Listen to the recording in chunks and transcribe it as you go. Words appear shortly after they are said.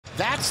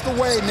That's the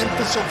way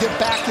Memphis will get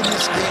back in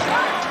this game.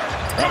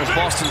 That was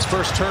Boston's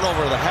first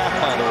turnover of the half,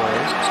 by the way.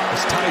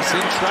 As Theis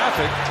in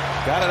traffic,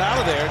 got it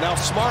out of there. Now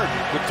Smart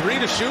with 3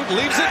 to shoot,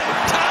 leaves it.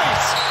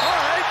 Theis! All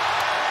right,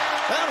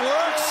 that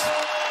works.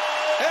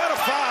 And a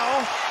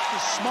foul.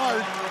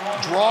 Smart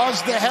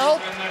draws the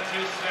help,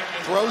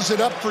 throws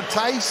it up for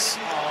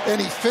Theis, and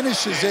he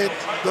finishes it.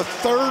 The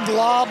third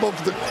lob of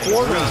the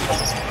quarter.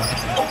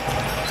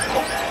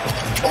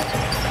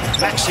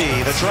 Maxey,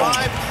 the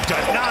drive,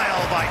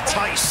 denial by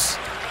Theis.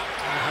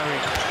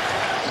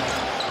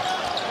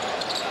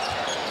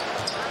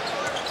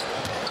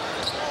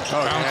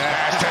 Oh,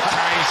 yeah, to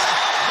Theis.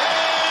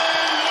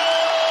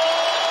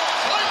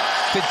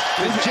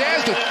 The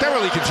Jazz are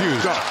thoroughly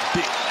confused. No,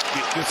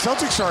 the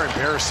Celtics are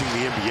embarrassing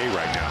the NBA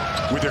right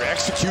now with their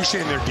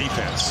execution and their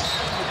defense.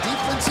 The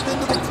defensive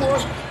end of the floor,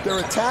 they're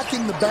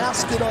attacking the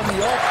basket on the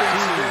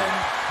offensive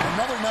end.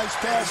 Another nice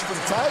pass from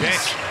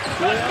Theis.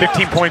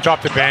 15 points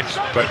off the bench,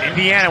 but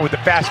Indiana with the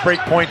fast break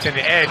points and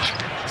the edge,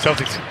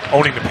 Celtics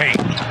owning the paint.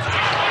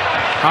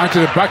 Onto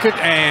the bucket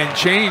and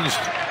changed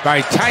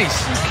by Theis.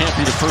 You can't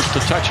be the first to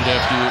touch it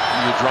after you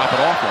drop it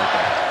off like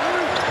that.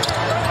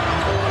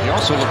 He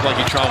also looked like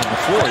he traveled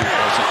before he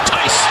was it.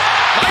 Theis,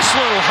 nice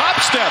little hop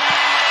step.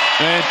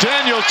 And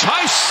Daniel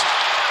Theis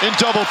in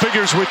double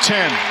figures with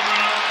 10.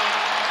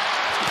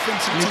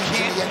 Defensive teams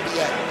in the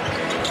NBA.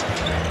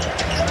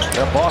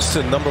 Now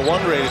Boston,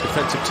 #1 rated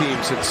defensive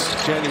team since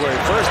January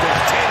 1st.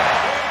 There's Tatum.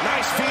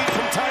 Nice feed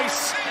from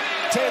Theis.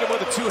 Tatum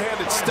with a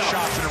two-handed stuff.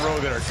 Shots in a row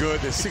that are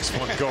good. The 6th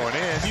one going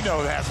in. You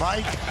know that,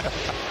 Mike.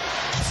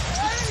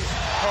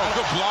 Oh,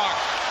 good block.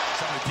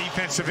 It's on the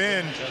defensive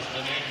end.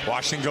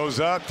 Washington goes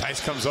up.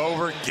 Theis comes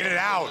over. Get it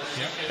out.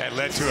 That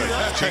led to it.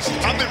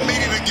 I've been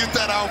meaning to get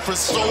that out for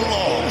so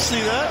long. You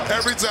see that?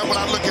 Every time when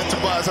I look at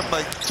Tobias, I'm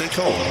like, J.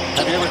 Cole.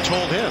 Have you ever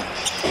told him?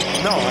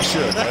 No, I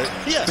should, right?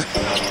 Yes.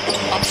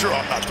 I'm sure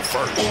I'm not the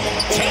first.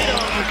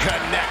 Tatum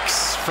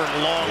connects from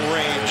long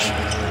range.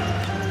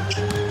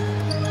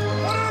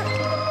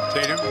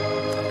 Tatum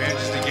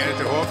manages to get it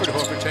to Horford.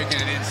 Horford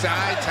taking it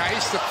inside.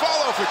 Theis the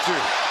follow for 2.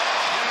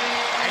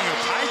 Daniel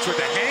Theis with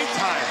the hang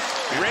time.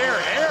 Rare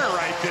air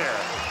right there.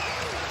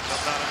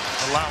 I'm not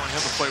allowing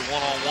him to play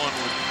one-on-one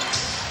with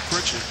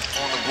Pritchard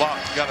on the block.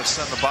 You got to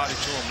send the body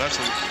to him. That's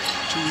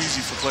too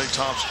easy for Klay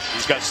Thompson.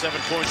 He's got 7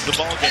 points in the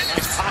ball game.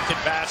 Nice pocket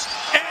pass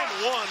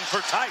and 1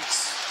 for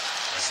Theis.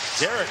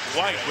 Derek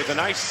White with a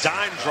nice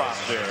dime drop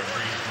there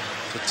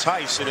to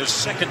Theis in his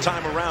 2nd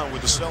time around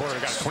with the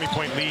Celtics. Got a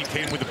 20-point lead.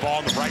 Tatum with the ball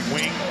on the right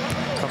wing.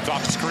 Comes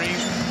off the screen.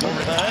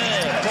 Over the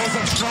head. Goes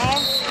up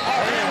strong.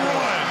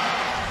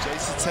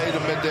 Jason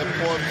Tatum at that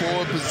point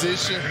forward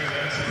position,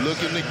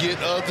 looking to get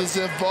others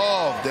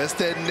involved. That's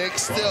that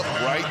next step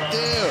right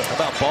there. How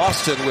about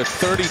Boston with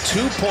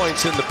 32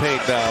 points in the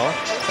paint now?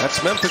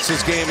 That's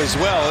Memphis's game as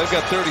well. They've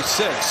got 36.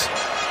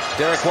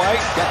 Derek White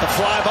got the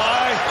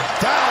flyby.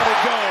 Down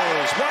it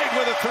goes. White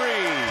with a 3.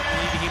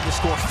 Needing him to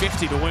score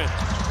 50 to win.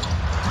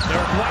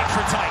 Derek White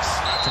for Theis.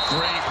 That's a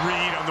great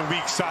read on the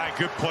weak side.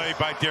 Good play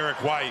by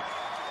Derek White.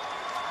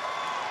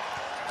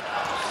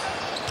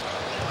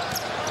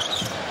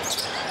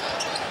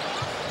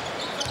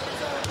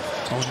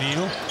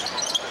 O'Neal.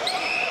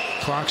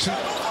 Clarkson.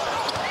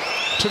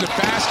 To the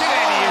basket,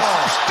 and he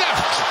is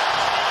stuffed.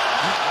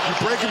 You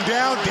break him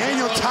down.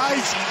 Daniel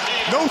Theis,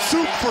 no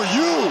soup for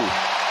you.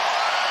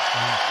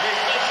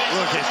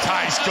 Look at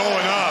Theis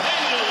going up.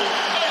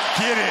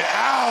 Get it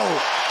out.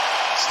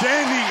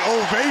 Standing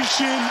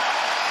ovation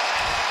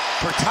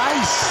for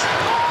Theis.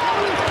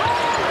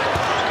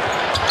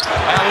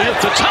 Alley-oop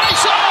to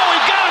Theis. Oh, he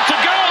got it to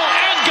go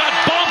and got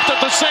bumped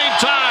at the same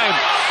time.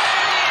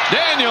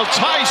 Daniel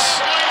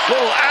Theis,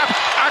 little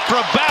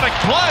acrobatic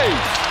play.